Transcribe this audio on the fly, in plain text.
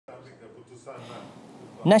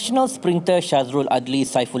National sprinter Syazrul Adli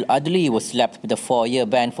Saiful Adli was slapped with a 4-year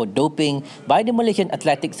ban for doping by the Malaysian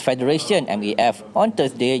Athletics Federation (MAF) on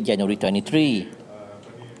Thursday, January 23.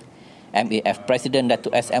 MAF President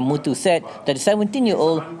Datuk SM Muthu said that the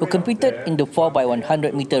 17-year-old who competed in the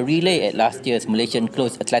 4x100 metre relay at last year's Malaysian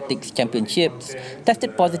Closed Athletics Championships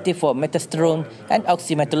tested positive for methasterone and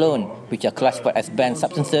oxymetholone, which are classified as banned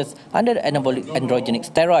substances under the anabolic androgenic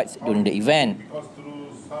steroids during the event.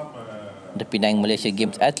 The Penang Malaysia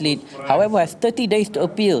Games athlete, however, has 30 days to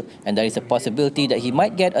appeal, and there is a possibility that he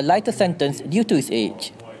might get a lighter sentence due to his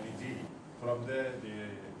age.